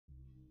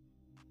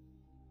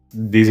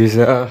This is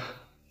a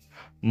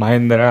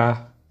Mahindra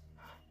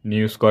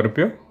new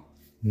Scorpio,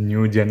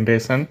 new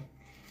generation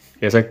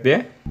कह सकते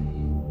हैं।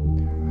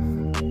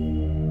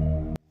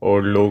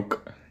 और लुक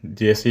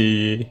जैसी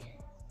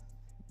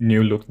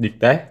न्यू लुक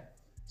दिखता है,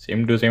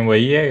 सेम टू सेम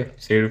वही है,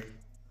 सिर्फ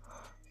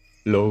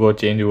लोगो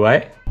चेंज हुआ है।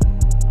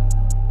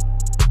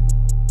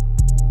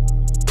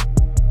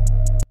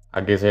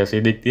 आगे से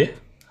ऐसी दिखती है।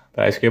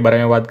 प्राइस के बारे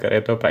में बात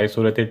करें तो प्राइस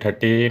हो रही थी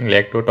 13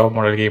 लाख टू टॉप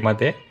मॉडल की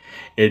कीमत है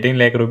 18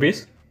 लाख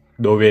रुपीज़।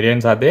 दो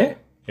वेरिएंट्स आते हैं,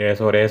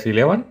 एस और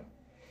S11।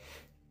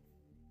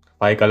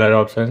 5 कलर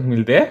ऑप्शन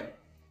मिलते हैं।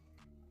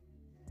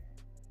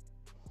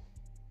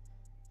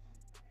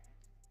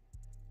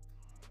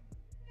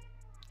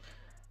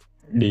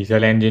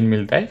 डीजल इंजन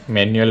मिलता है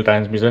मैनुअल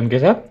ट्रांसमिशन के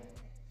साथ।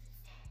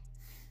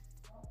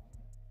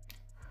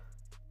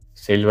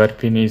 सिल्वर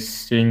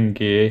फिनिशिंग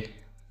के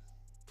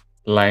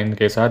लाइन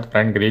के साथ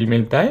फ्रंट ग्रिल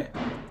मिलता है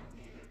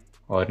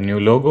और न्यू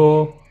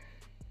लोगो।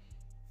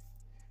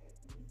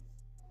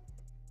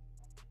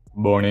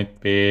 बोनेट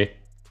पे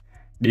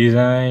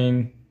डिज़ाइन,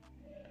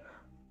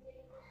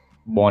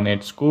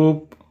 बोनेट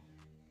स्कूप,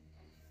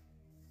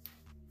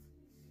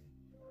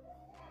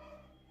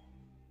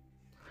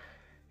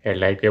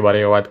 हेडलाइट के बारे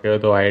में बात करें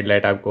तो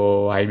हेडलाइट आपको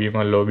हाई बीम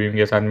और लो बीम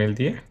के साथ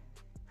मिलती है।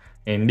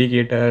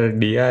 इंडिकेटर,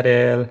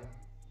 DRL,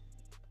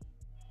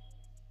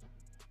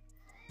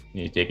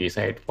 नीचे की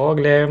साइड फॉग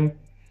लैम्प,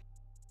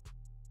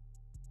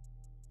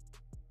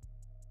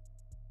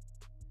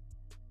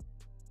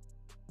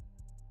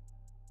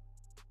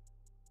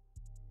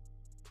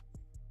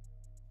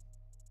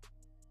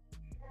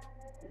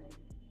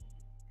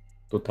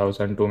 टू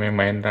 2002 में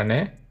महिंद्रा ने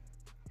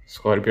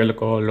स्कॉर्पियो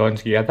को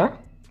लॉन्च किया था।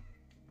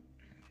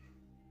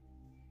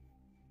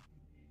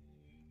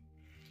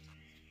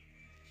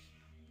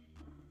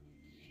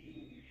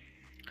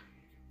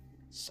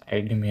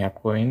 साइड में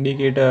आपको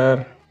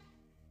इंडिकेटर।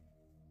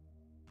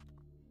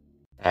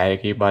 टायर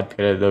की बात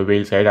करें तो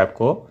व्हील साइड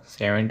आपको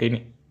 17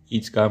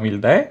 इंच का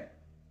मिलता है।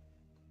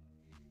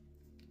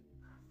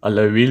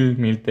 अलग व्हील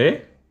मिलते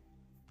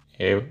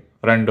हैं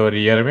फ्रंट और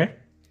रियर में।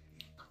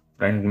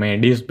 फ्रंट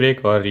में डिस्क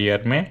ब्रेक और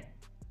रियर में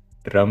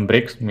ड्रम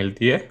ब्रेक्स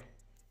मिलती है।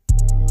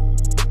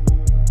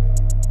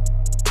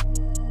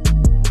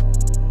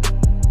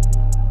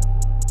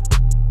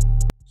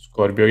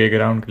 स्कॉर्पियो के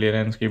ग्राउंड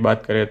क्लियरेंस की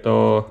बात करें तो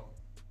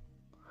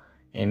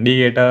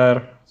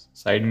इंडिकेटर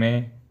साइड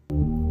में,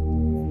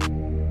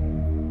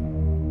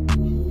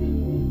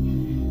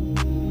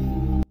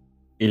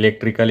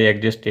 electrically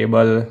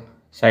adjustable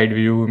side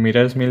view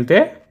mirrors मिलते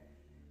हैं।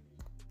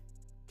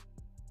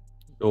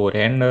 डोर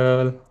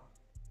हैंडल,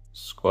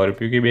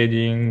 स्कॉर्पियो की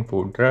badging,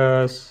 foot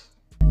rest,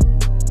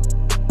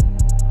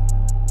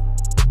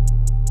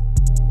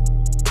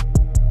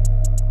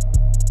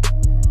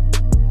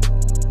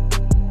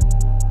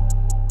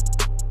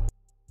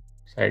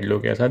 side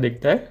look ऐसा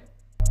दिखता है।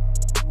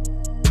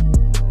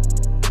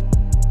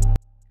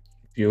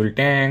 फ्यूल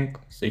टैंक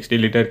 60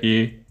 लीटर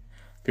की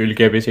फ्यूल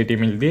कैपेसिटी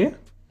मिलती है।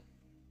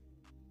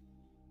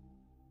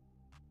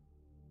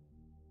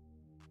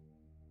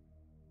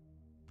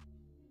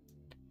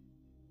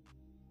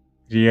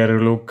 रियर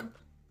लुक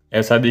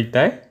ऐसा दिखता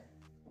है।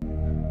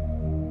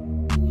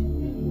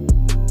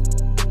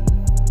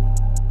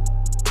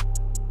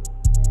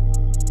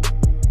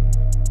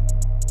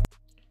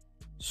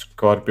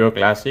 स्कॉर्पियो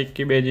क्लासिक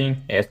की बैजिंग,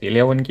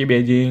 S11 की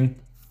बैजिंग।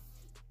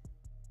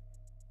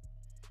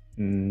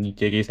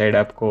 नीचे की साइड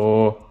आपको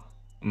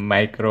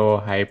माइक्रो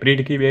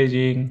हाइब्रिड की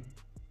बैजिंग।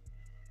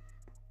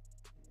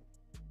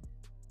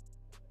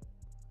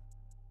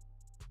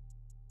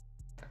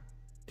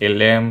 टेल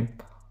लैम्प,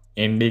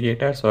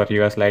 इंडिकेटर्स और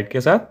रिवर्स लाइट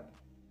के साथ।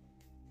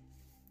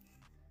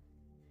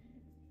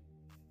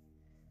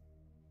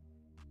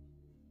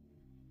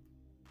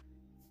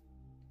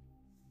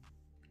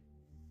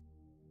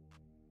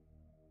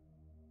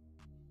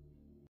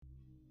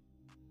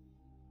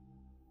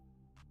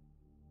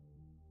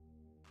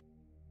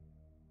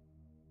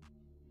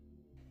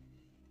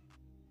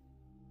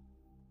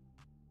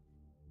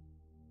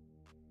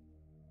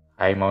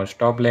 High mount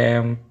stop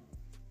lamp,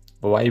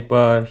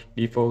 wiper,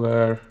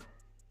 defogger,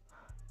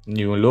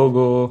 new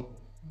logo.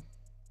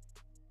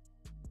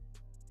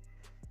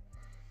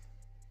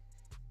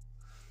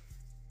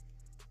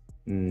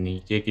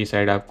 नीचे की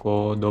साइड आपको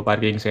 2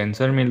 पार्किंग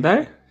सेंसर मिलता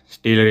है।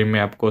 स्टील रिम में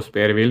आपको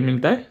स्पेयर व्हील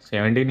मिलता है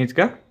 17 इंच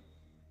का।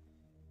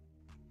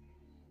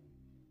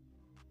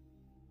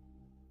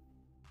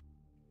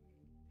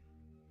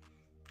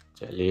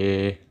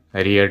 चलिए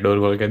रियर डोर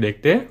खोल के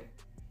देखते हैं।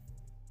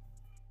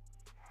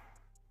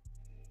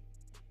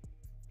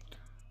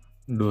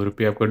 डोर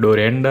पे आपको डोर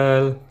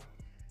हैंडल,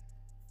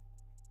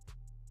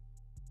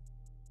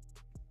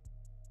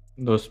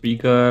 2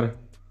 स्पीकर,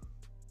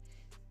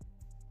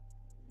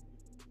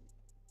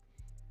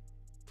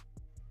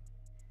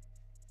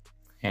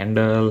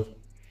 हैंडल,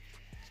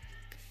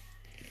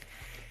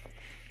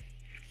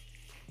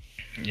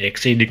 एक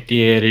सी दिखती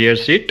है रियर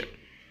सीट।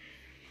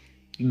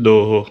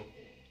 2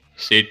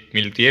 सीट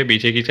मिलती है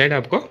पीछे की साइड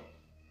आपको।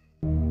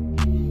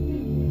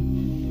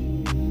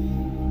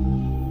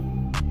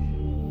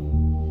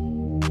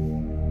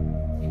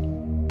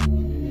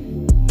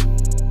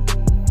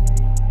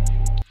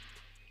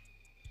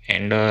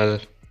 हैंडल,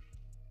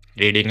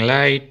 रीडिंग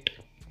लाइट,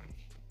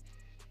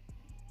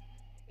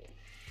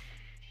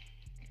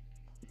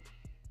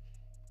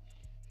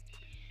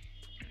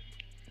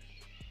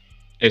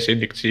 ऐसी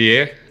दिखती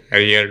है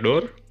रियर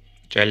डोर।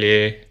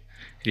 चलिए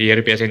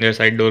रियर पैसेंजर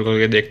साइड डोर खोल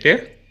के देखते हैं।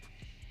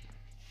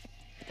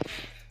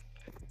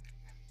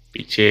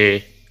 पीछे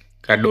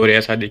का डोर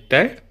ऐसा दिखता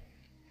है।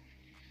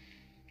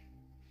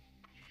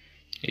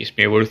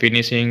 इसमें वुड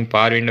फिनिशिंग,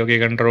 पावर विंडो के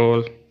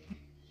कंट्रोल,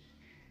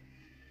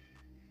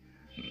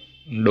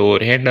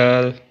 डोर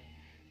हैंडल,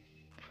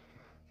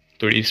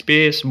 थोड़ी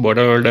स्पेस,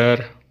 बॉटल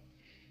होल्डर,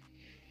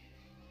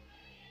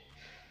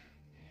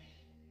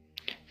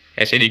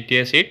 ऐसे दिखती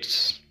है सीट्स।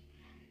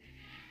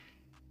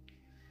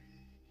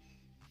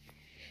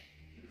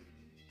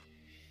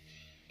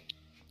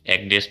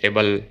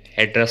 एडजस्टेबल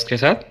हेडरेस्ट के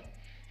साथ,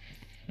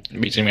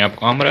 बीच में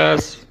आपको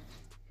आर्मरेस्ट,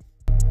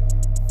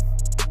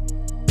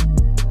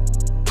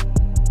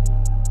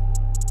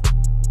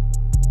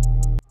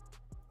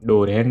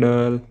 डोर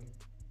हैंडल,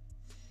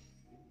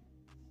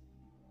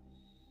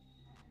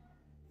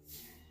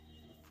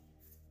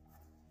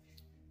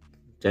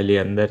 चलिए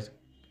अंदर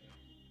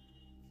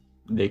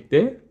देखते।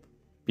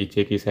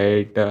 पीछे की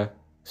साइड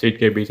सीट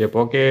के पीछे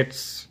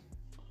पॉकेट्स,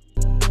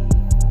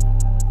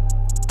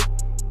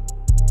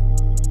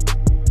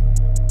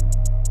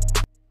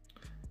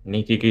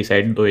 नीचे की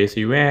साइड 2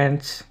 एसी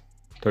वेंट्स,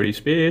 थोड़ी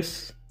स्पेस,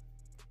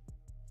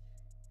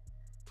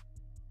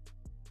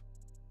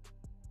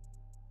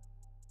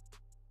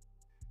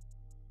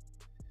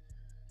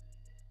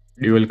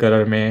 ड्यूअल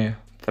कलर में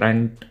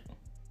फ्रंट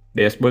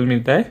डैशबोर्ड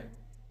मिलता है।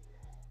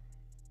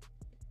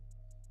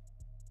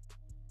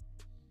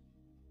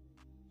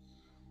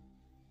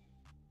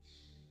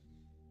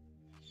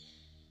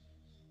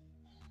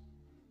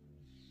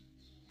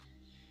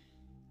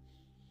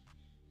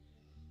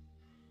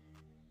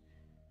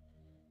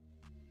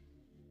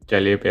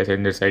 चलिए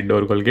पैसेंजर साइड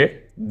डोर खोल के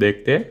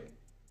देखते हैं।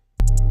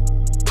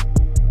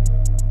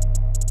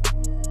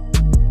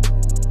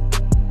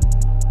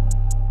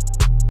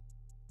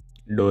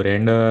 Door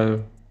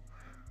handle,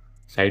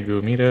 side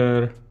view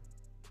mirror,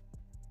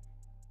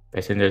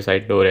 passenger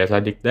side door ऐसा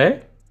दिखता है।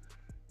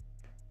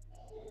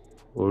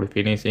 Would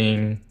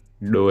finishing,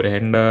 door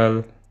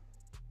handle,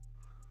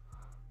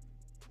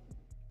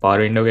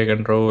 power window के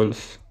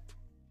कंट्रोल्स,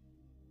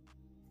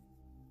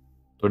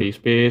 थोड़ी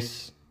space,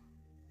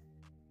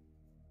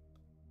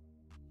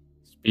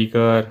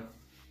 speaker,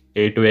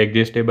 A2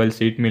 adjustable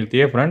seat मिलती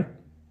है फ्रंट।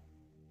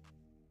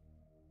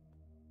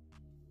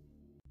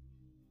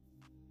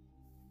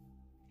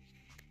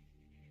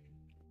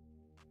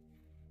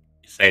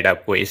 इस साइड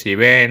आपको एसी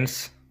वेंट्स,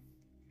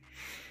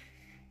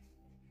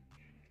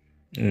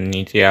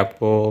 नीचे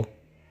आपको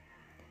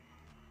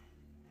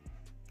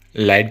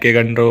लाइट के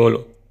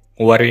कंट्रोल,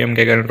 ओआरवीएम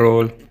के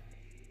कंट्रोल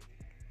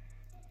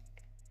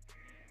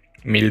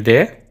मिलते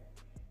हैं।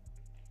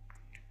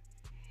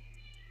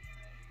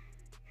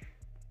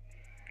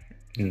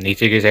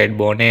 नीचे की साइड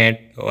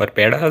बोनेट और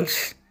पेडल्स,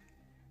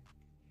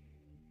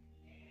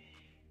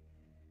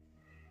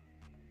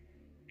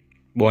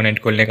 बोनेट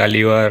खोलने का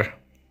लीवर,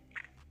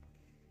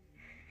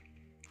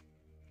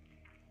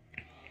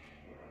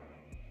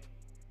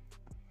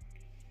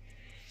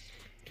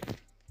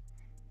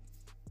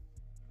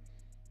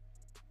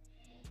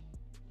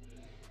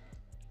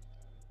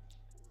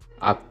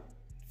 आप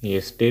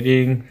ये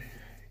स्टीयरिंग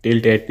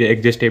टिल्ट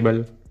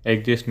एडजस्टेबल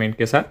एडजस्टमेंट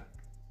के साथ,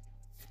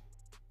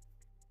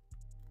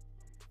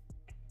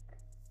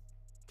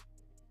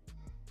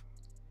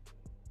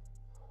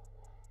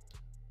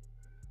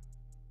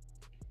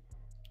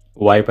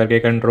 वाइपर के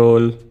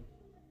कंट्रोल,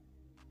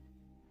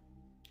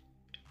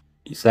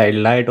 साइड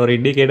लाइट और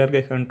इंडिकेटर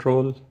के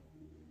control,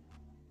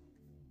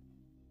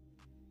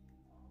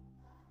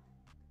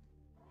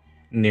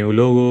 new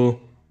logo,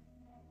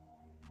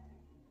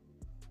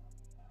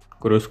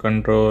 cruise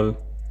control,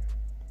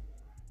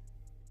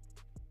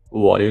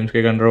 volumes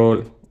के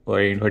कंट्रोल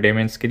और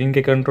इंफोटेनमेंट स्क्रीन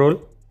के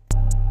कंट्रोल।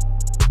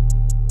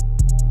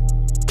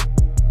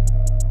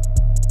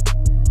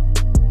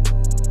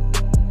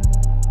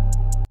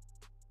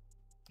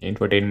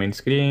 इंफोटेनमेंट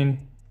स्क्रीन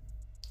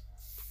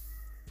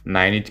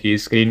 9 इंच की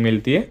स्क्रीन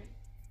मिलती है।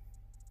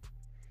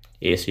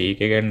 एसी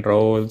के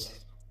कंट्रोल्स,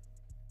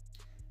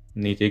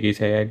 नीचे की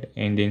side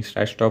engine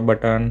start stop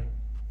button,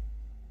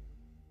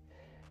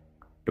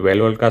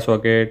 12 volt का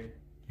सॉकेट,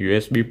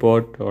 यूएसबी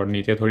पोर्ट और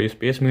नीचे थोड़ी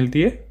स्पेस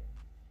मिलती है।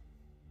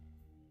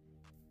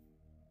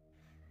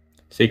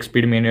 6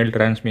 स्पीड मैनुअल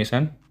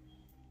ट्रांसमिशन,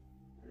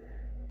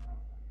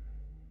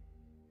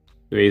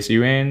 तो एसी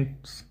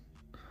वेंट्स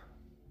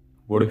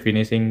वुड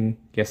फिनिशिंग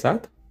के साथ,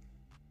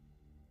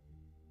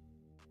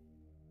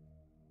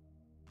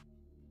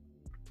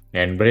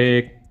 हैंड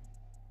ब्रेक,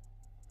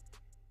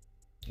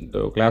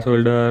 2 ग्लास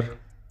होल्डर,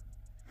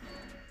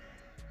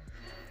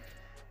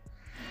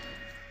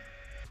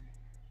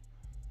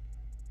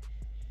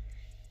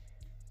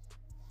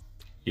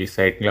 इस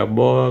साइड ग्लव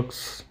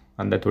बॉक्स,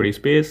 अंदर थोड़ी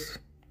स्पेस,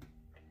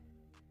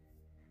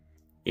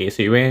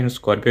 एसी वेंट,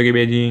 स्कॉर्पियो की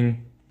badging,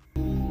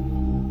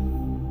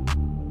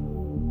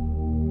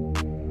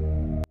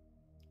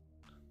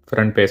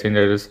 front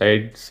passenger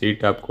side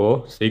seat आपको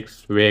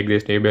 6 वे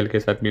एडजस्टेबल के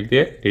साथ मिलती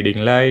है।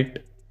 रीडिंग लाइट,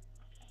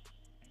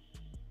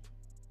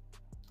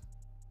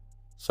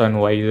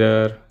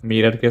 सनवाइजर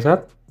मिरर के साथ,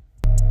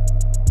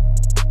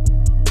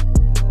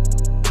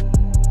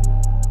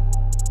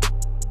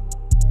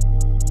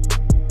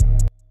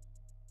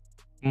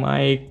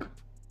 mic,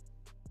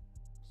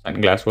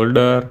 sunglass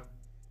holder,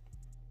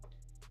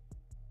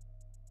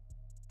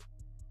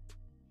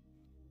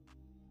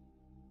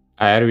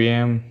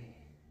 IRVM,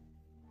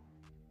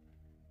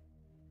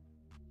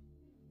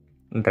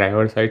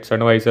 driver side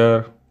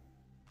sun visor,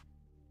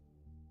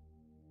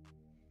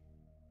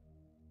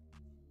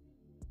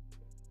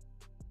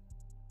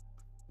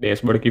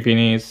 dashboard की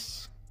फिनिश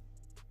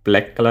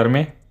ब्लैक कलर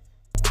में,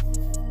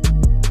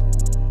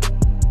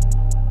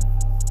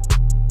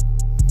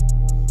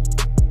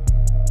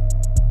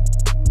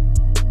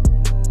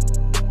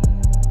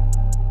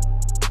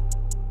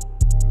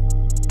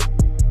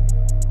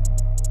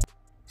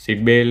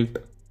 सीट बेल्ट,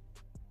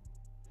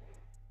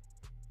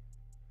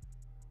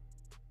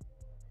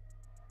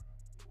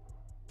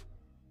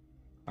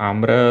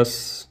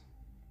 आर्मरेस,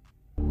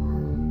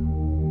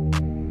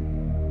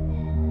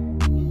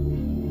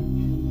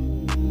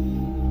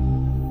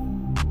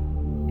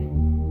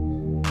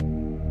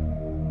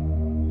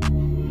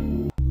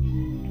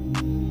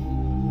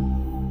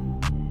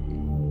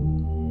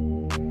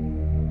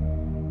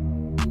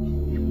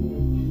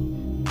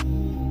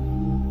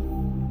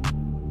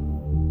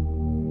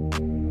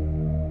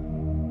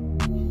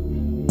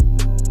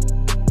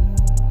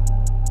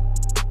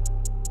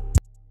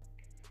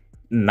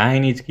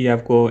 नाइन इंच की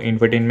आपको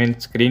इंफोटेनमेंट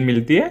स्क्रीन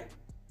मिलती है।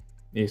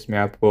 इसमें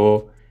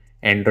आपको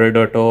एंड्रॉयड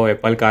ऑटो,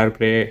 एप्पल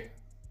कारप्ले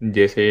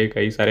जैसे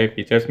कई सारे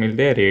फीचर्स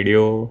मिलते हैं।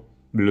 Radio,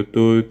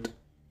 Bluetooth,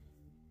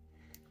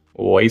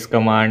 voice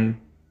command,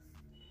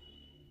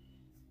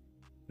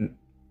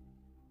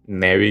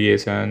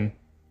 navigation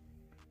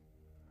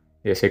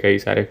जैसे कई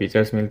सारे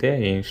फीचर्स मिलते हैं।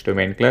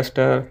 इंस्ट्रूमेंट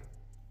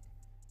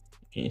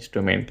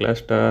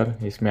क्लस्टर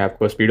इसमें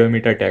आपको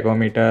speedometer,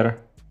 tachometer,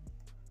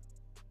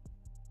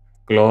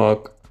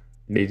 clock,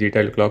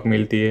 digital clock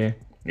मिलती है।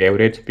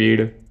 एवरेज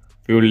स्पीड,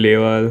 फ्यूल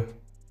लेवल,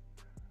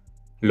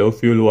 लो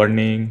फ्यूल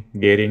वार्निंग,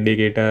 गियर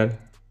इंडिकेटर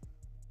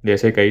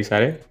जैसे कई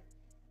सारे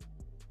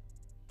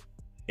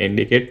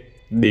इंडिकेट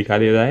दिखा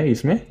देता है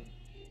इसमें।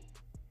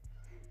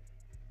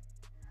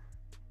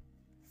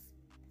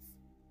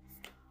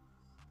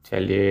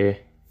 चलिए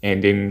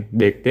इंजन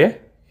देखते हैं।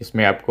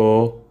 इसमें आपको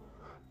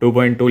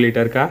 2.2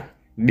 लीटर का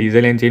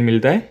डीजल इंजन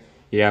मिलता है।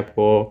 ये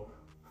आपको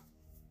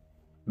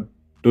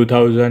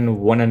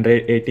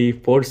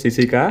 2184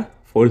 सीसी का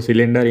 4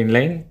 सिलेंडर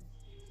इनलाइन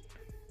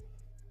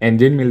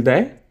इंजन मिलता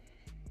है।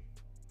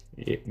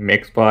 ये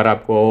मैक्स पावर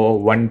आपको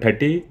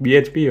 130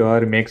 bhp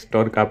और मैक्स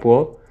टॉर्क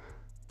आपको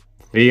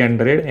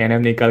 300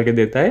 Nm निकाल के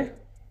देता है।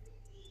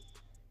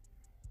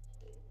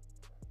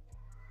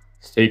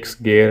 6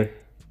 गियर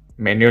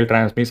मैनुअल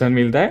ट्रांसमिशन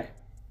मिलता है।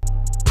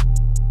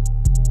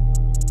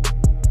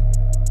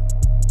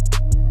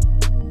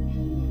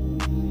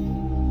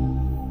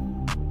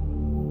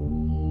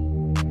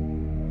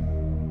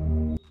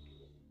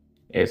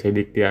 ऐसे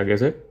दिखती है आगे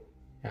से।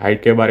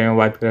 हाइट के बारे में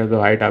बात करें तो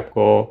हाइट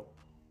आपको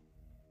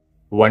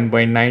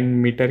 1.9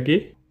 मीटर की,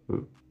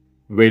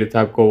 विड्थ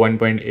आपको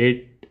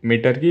 1.8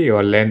 मीटर की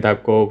और लेंथ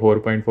आपको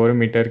 4.4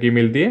 मीटर की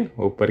मिलती है।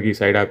 ऊपर की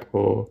साइड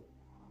आपको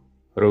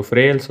रूफ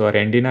रेल्स और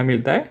एंटीना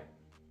मिलता है।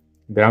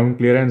 ग्राउंड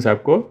क्लियरेंस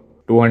आपको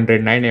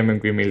 209 mm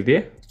की मिलती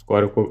है।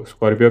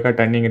 स्कॉर्पियो का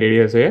टर्निंग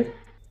रेडियस है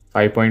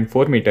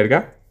 5.4 मीटर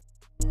का।